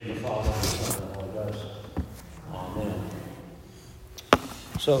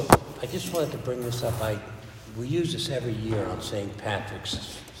So I just wanted to bring this up. We use this every year on St.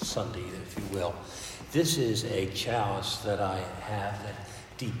 Patrick's Sunday, if you will. This is a chalice that I have that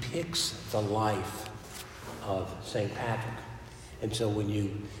depicts the life of St. Patrick. And so when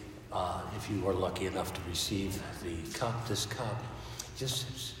you, if you are lucky enough to receive this cup,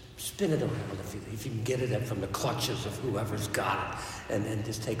 just spin it around if you can get it from the clutches of whoever's got it, and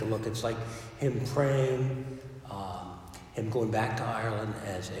just take a look. It's like him praying, him going back to Ireland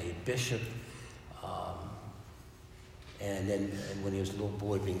as a bishop, and when he was a little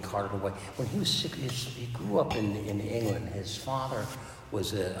boy being carted away. When he was sick, he grew up in England. His father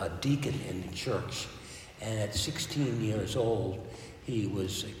was a deacon in the church, and at 16 years old, he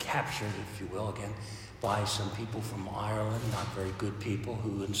was captured, if you will, again, by some people from Ireland, not very good people,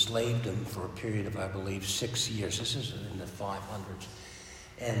 who enslaved him for a period of, I believe, 6 years. This is in the 500s.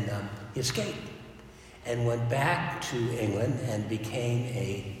 And he escaped and went back to England and became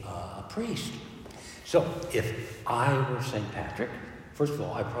a priest. So if I were St. Patrick, first of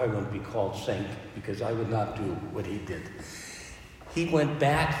all, I probably wouldn't be called saint because I would not do what he did. He went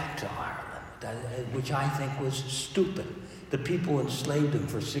back to Ireland, which I think was stupid. The people enslaved him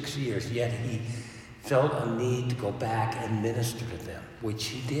for 6 years, yet he felt a need to go back and minister to them, which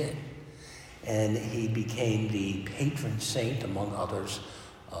he did. And he became the patron saint, among others,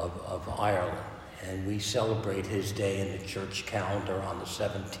 of Ireland. And we celebrate his day in the church calendar on the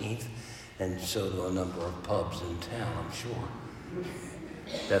 17th, and so do a number of pubs in town, I'm sure.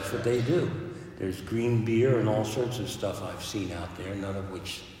 That's what they do. There's green beer and all sorts of stuff I've seen out there, none of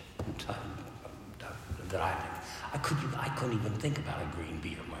which that I couldn't even think about a green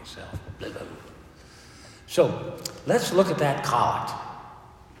beer myself. So let's look at that collect,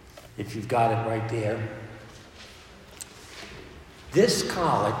 if you've got it right there. This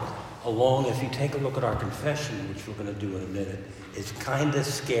collect, along, if you take a look at our confession, which we're going to do in a minute, is kind of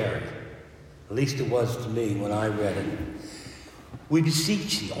scary. At least it was to me when I read it. We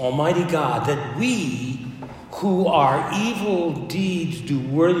beseech thee, Almighty God, that we who our evil deeds do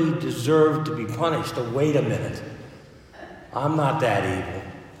worthy deserve to be punished. Oh, wait a minute. I'm not that evil.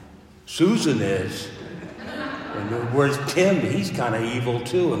 Susan is. And where's Tim? He's kind of evil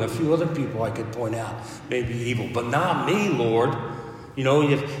too. And a few other people I could point out may be evil. But not me, Lord. You know,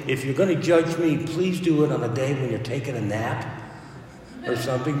 if you're going to judge me, please do it on a day when you're taking a nap or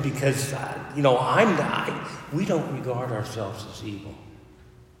something, because, we don't regard ourselves as evil.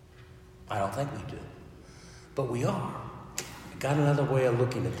 I don't think we do. But we are. I got another way of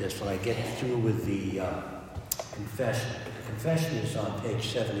looking at this when I get through with the confession. The confession is on page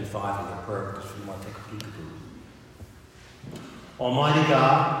 75 of the prayer, because we want to take a peek at it. Almighty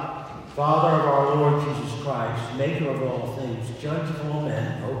God, Father of our Lord Jesus Christ, maker of all things, judge of all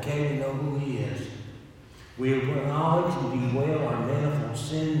men, okay, we know who he is. We acknowledge and bewail our manifold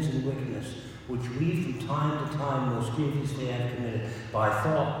sins and wickedness, which we from time to time most grievously have committed, by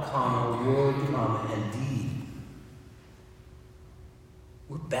thought, word, and deed.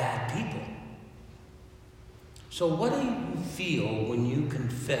 We're bad people. So what do you feel when you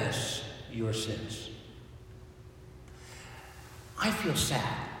confess your sins? I feel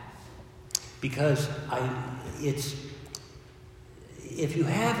sad. Because if you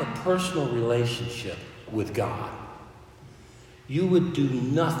have a personal relationship with God, you would do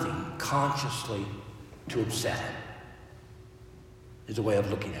nothing consciously to upset him, is a way of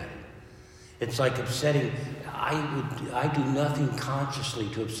looking at it. It's like upsetting, I do nothing consciously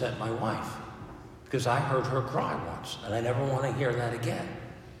to upset my wife, because I heard her cry once, and I never want to hear that again.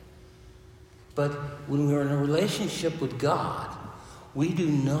 But when we're in a relationship with God, we do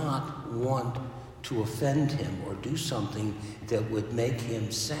not want to offend him or do something that would make him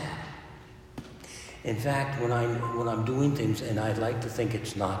sad. In fact, when I'm doing things, and I'd like to think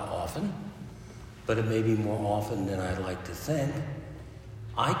it's not often, but it may be more often than I'd like to think,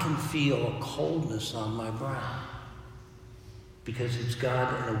 I can feel a coldness on my brow, because it's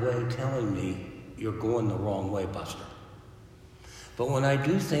God in a way telling me, you're going the wrong way, Buster. But when I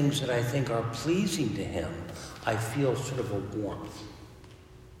do things that I think are pleasing to him, I feel sort of a warmth.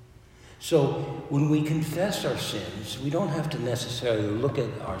 So when we confess our sins, we don't have to necessarily look at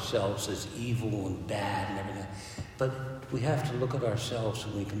ourselves as evil and bad and everything, but we have to look at ourselves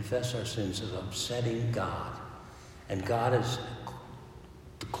when we confess our sins as upsetting God. And God is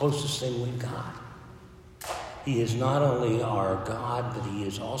the closest thing we've got. He is not only our God, but he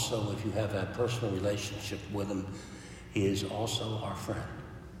is also, if you have that personal relationship with him, he is also our friend.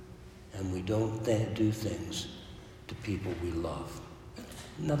 And we don't do things to people we love.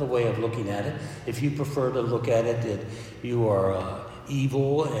 Another way of looking at it, if you prefer to look at it that you are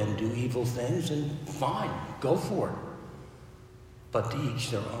evil and do evil things, then fine, go for it. But to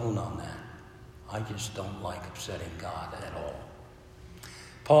each their own on that. I just don't like upsetting God at all.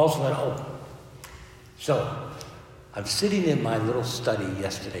 Paul's letter. So I'm sitting in my little study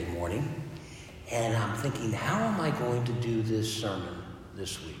yesterday morning, and I'm thinking, how am I going to do this sermon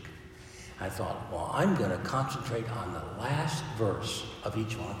this week? I thought, well, I'm going to concentrate on the last verse of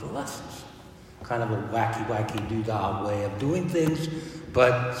each one of the lessons. Kind of a wacky doo-dah way of doing things,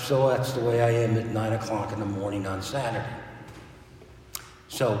 but so that's the way I am at 9 o'clock in the morning on Saturday.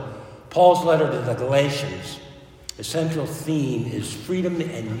 So, Paul's letter to the Galatians, the central theme is freedom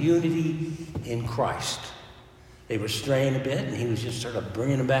and unity in Christ. They were straying a bit, and he was just sort of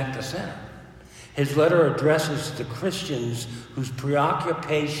bringing them back to center. His letter addresses the Christians whose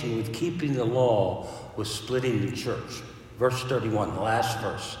preoccupation with keeping the law was splitting the church. Verse 31, the last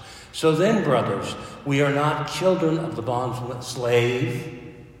verse. So then, brothers, we are not children of the bondslave,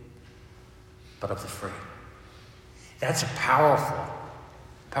 slave, but of the free. That's a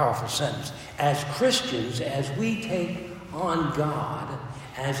powerful sentence. As Christians, as we take on God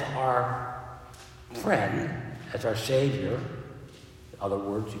as our friend, as our Savior, other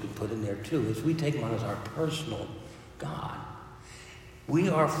words you could put in there too, as we take him on as our personal God, we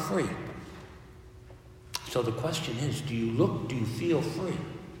are free. So the question is, do you feel free?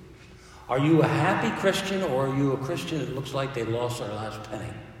 Are you a happy Christian, or are you a Christian that looks like they lost their last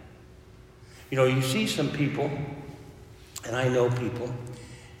penny? You know, you see some people, and I know people,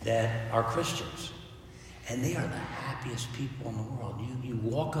 that are Christians, and they are the happiest people in the world. You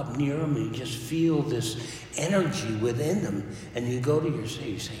walk up near them and you just feel this energy within them, and you go to your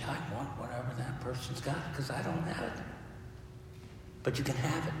city, you say, I want whatever that person's got because I don't have it. But you can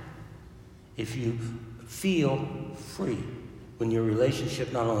have it if you feel free when your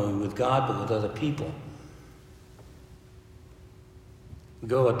relationship not only with God but with other people. We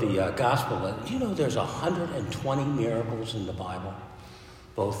go at the gospel. You know there's 120 miracles in the Bible,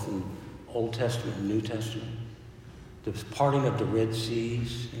 both in Old Testament and New Testament. The parting of the Red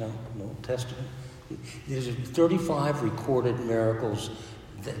Seas, in the Old Testament. There's 35 recorded miracles,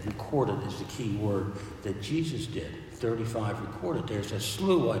 recorded is the key word, that Jesus did. 35 recorded. There's a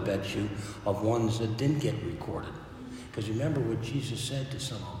slew, I bet you, of ones that didn't get recorded. Because remember what Jesus said to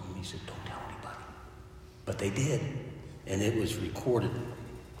some of them. He said, don't tell anybody. But they did, and it was recorded.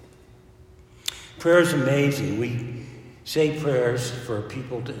 Prayer is amazing. We say prayers for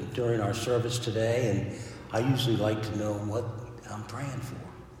people during our service today, and I usually like to know what I'm praying for.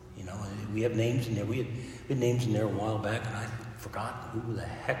 We have names in there. We had names in there a while back, and I forgot who the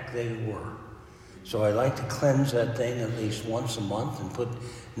heck they were. So I like to cleanse that thing at least once a month and put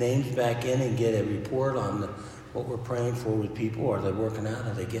names back in and get a report on what we're praying for with people. Are they working out?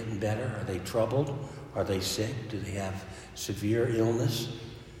 Are they getting better? Are they troubled? Are they sick? Do they have severe illness?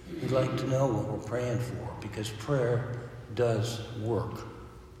 We'd like to know what we're praying for, because prayer does work.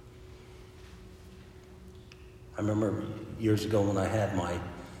 I remember years ago when I had my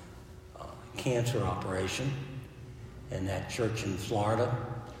cancer operation in that church in Florida.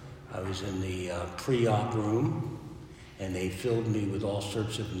 I was in the pre-op room, and they filled me with all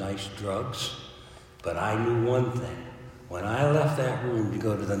sorts of nice drugs. But I knew one thing. When I left that room to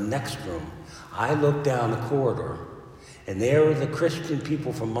go to the next room, I looked down the corridor, and there were the Christian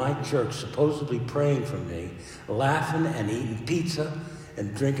people from my church supposedly praying for me, laughing and eating pizza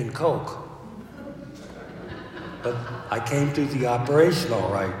and drinking Coke. But I came through the operation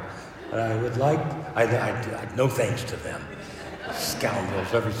all right. And I would like, no thanks to them.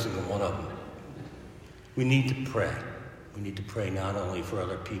 Scoundrels, every single one of them. We need to pray. We need to pray not only for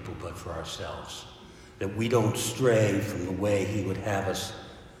other people, but for ourselves. That we don't stray from the way he would have us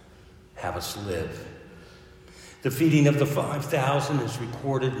live. The feeding of the 5,000 is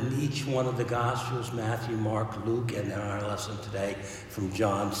recorded in each one of the Gospels, Matthew, Mark, Luke, and in our lesson today from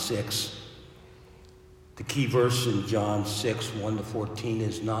John 6. The key verse in John 6, 1-14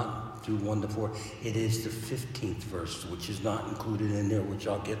 is not through 1-4. It is the 15th verse, which is not included in there, which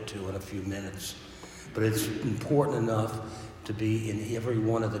I'll get to in a few minutes. But it's important enough to be in every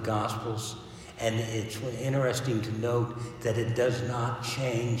one of the Gospels. And it's interesting to note that it does not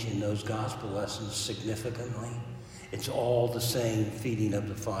change in those gospel lessons significantly. It's all the same feeding of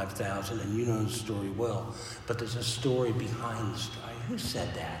the 5,000, and you know the story well. But there's a story behind the story. Who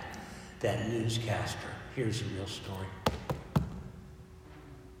said that? That newscaster. Here's the real story.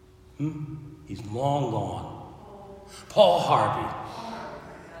 He's long gone. Paul Harvey.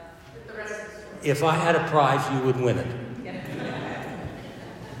 If I had a prize, you would win it.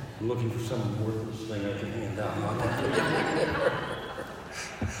 I'm looking for some worthless thing I can hand out.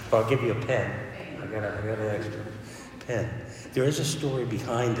 But I'll give you a pen. I got an extra pen. There is a story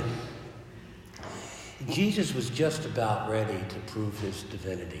behind it. Jesus was just about ready to prove his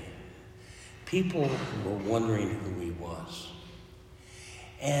divinity. People were wondering who he was.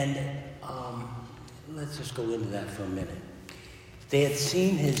 And let's just go into that for a minute. They had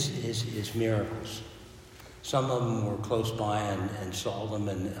seen his miracles. Some of them were close by and saw them,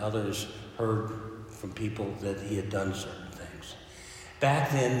 and others heard from people that he had done certain things.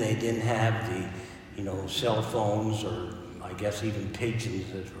 Back then, they didn't have the, cell phones or I guess even pigeons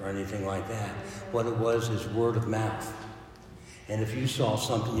or anything like that. What it was is word of mouth. And if you saw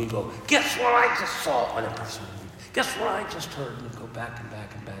something, you go, guess what I just saw? And a person would, guess what I just heard? And go back and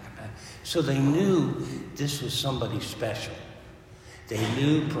back and back and back. So they knew this was somebody special. They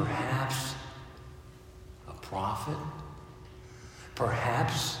knew perhaps a prophet,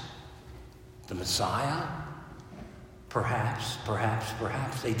 perhaps the Messiah, perhaps.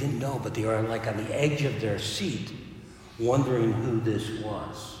 They didn't know, but they were like on the edge of their seat, wondering who this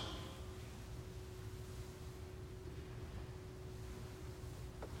was.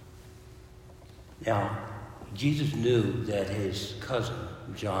 Now, Jesus knew that his cousin,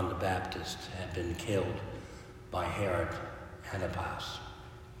 John the Baptist, had been killed by Herod Antipas.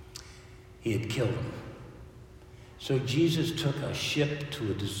 He had killed him. So Jesus took a ship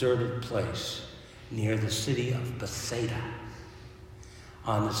to a deserted place near the city of Bethsaida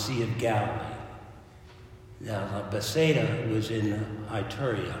on the Sea of Galilee. Now, Bethsaida was in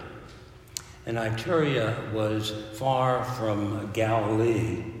Iturea, and Iturea was far from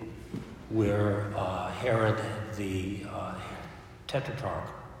Galilee, where Herod the Tetrarch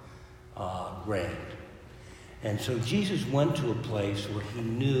reigned. And so Jesus went to a place where he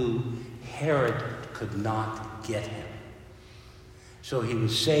knew Herod could not get him. So he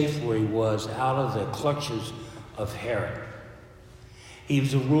was safe where he was, out of the clutches of Herod. He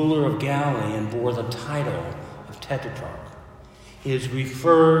was a ruler of Galilee and bore the title of Tetrarch. He is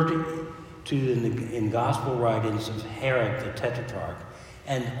referred to in gospel writings of Herod the Tetrarch,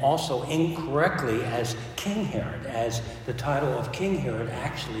 and also incorrectly as King Herod, as the title of King Herod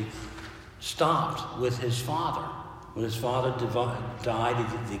actually stopped with his father. When his father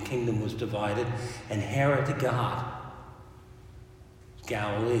died, the kingdom was divided, and Herod the God,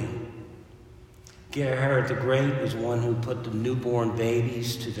 Galilee. Herod the Great was one who put the newborn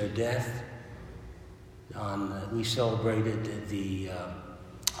babies to their death. We celebrated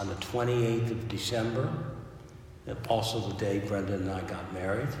on the 28th of December, also the day Brenda and I got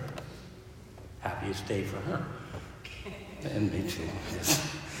married. Happiest day for her. And me too.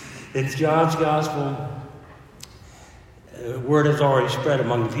 Yes. In John's Gospel, word has already spread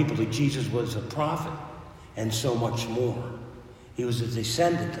among the people that Jesus was a prophet and so much more. He was a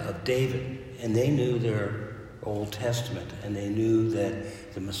descendant of David, and they knew their Old Testament, and they knew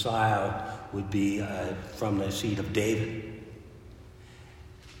that the Messiah would be from the seed of David.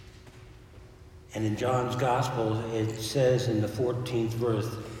 And in John's Gospel, it says in the 14th verse,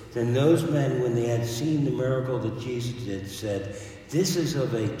 then those men, when they had seen the miracle that Jesus did, said, this is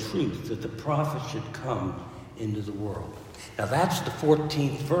of a truth that the prophet should come into the world. Now that's the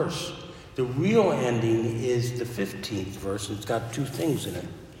 14th verse. The real ending is the 15th verse, and it's got two things in it.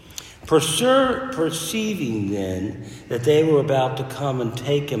 Perceiving then that they were about to come and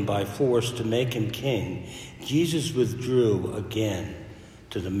take him by force to make him king, Jesus withdrew again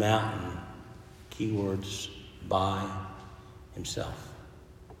to the mountain, keywords, by himself.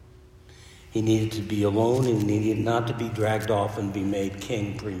 He needed to be alone, and he needed not to be dragged off and be made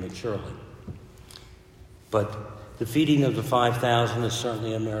king prematurely. But the feeding of the 5,000 is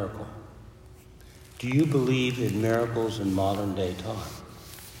certainly a miracle. Do you believe in miracles in modern day time?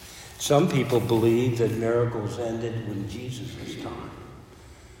 Some people believe that miracles ended when Jesus' time.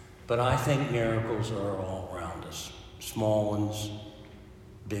 But I think miracles are all around us. Small ones,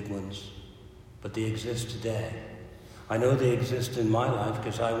 big ones. But they exist today. I know they exist in my life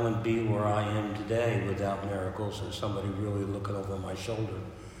because I wouldn't be where I am today without miracles or somebody really looking over my shoulder.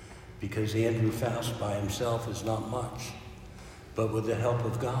 Because Andrew Faust by himself is not much. But with the help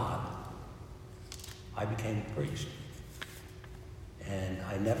of God, I became a priest. And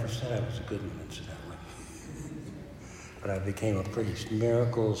I never said I was a good one, incidentally. But I became a priest.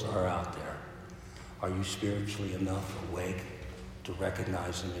 Miracles are out there. Are you spiritually enough awake to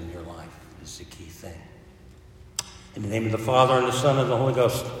recognize them in your life? Is the key thing. In the name of the Father, and the Son, and the Holy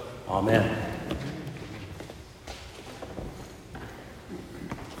Ghost. Amen.